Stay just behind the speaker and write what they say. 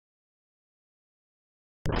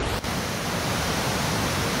Hey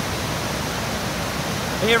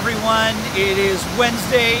everyone, it is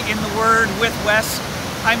Wednesday in the Word with Wes.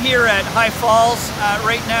 I'm here at High Falls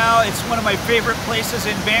right now. It's one of my favorite places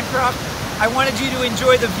in Bancroft. I wanted you to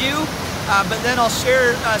enjoy the view, but then I'll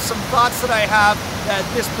share some thoughts that I have that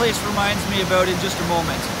this place reminds me about in just a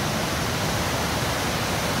moment.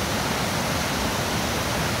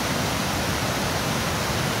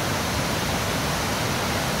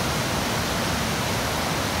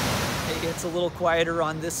 It's a little quieter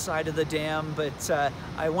on this side of the dam, but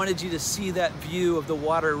I wanted you to see that view of the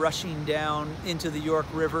water rushing down into the York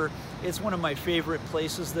River. It's one of my favorite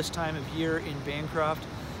places this time of year in Bancroft.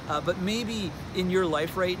 But maybe in your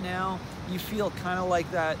life right now, you feel kind of like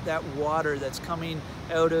that water that's coming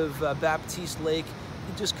out of Baptiste Lake.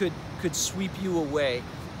 It just could sweep you away.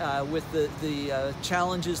 With the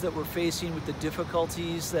challenges that we're facing, with the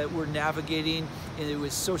difficulties that we're navigating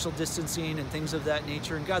with social distancing and things of that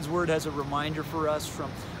nature. And God's Word has a reminder for us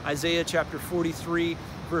from Isaiah chapter 43,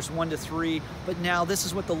 verse 1-3. But now this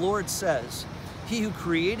is what the Lord says. He who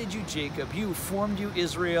created you, Jacob, he who formed you,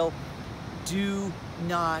 Israel, do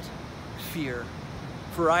not fear,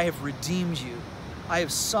 for I have redeemed you. I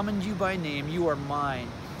have summoned you by name. You are mine.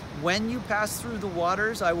 When you pass through the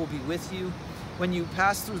waters, I will be with you. When you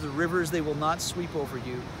pass through the rivers, they will not sweep over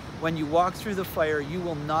you. When you walk through the fire, you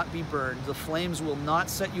will not be burned. The flames will not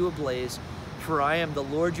set you ablaze. For I am the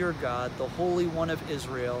Lord your God, the Holy One of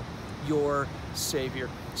Israel, your Savior.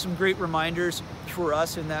 Some great reminders for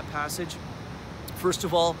us in that passage. First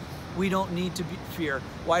of all, we don't need to fear.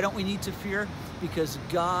 Why don't we need to fear? Because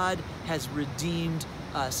God has redeemed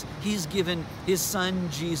us. He's given His Son,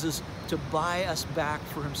 Jesus, to buy us back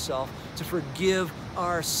for Himself, to forgive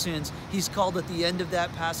our sins. He's called at the end of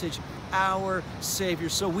that passage, our Savior.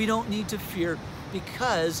 So we don't need to fear,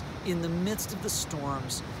 because in the midst of the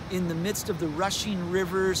storms, in the midst of the rushing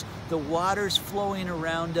rivers, the waters flowing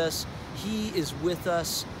around us, He is with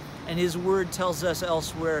us. And His Word tells us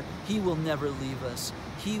elsewhere, He will never leave us.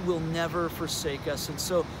 He will never forsake us. And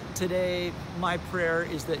so today, my prayer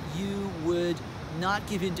is that you would not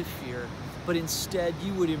give in to fear, but instead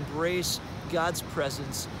you would embrace God's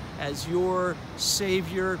presence as your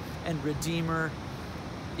Savior and Redeemer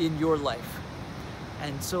in your life.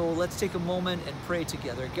 And so let's take a moment and pray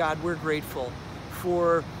together. God, we're grateful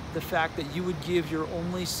for the fact that you would give your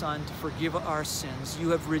only Son to forgive our sins. You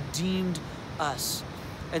have redeemed us.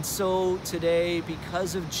 And so today,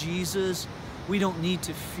 because of Jesus, we don't need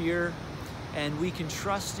to fear, and we can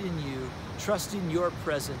trust in you, trust in your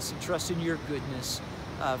presence, and trust in your goodness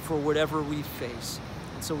for whatever we face.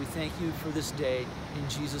 And so we thank you for this day. In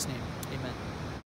Jesus' name, amen.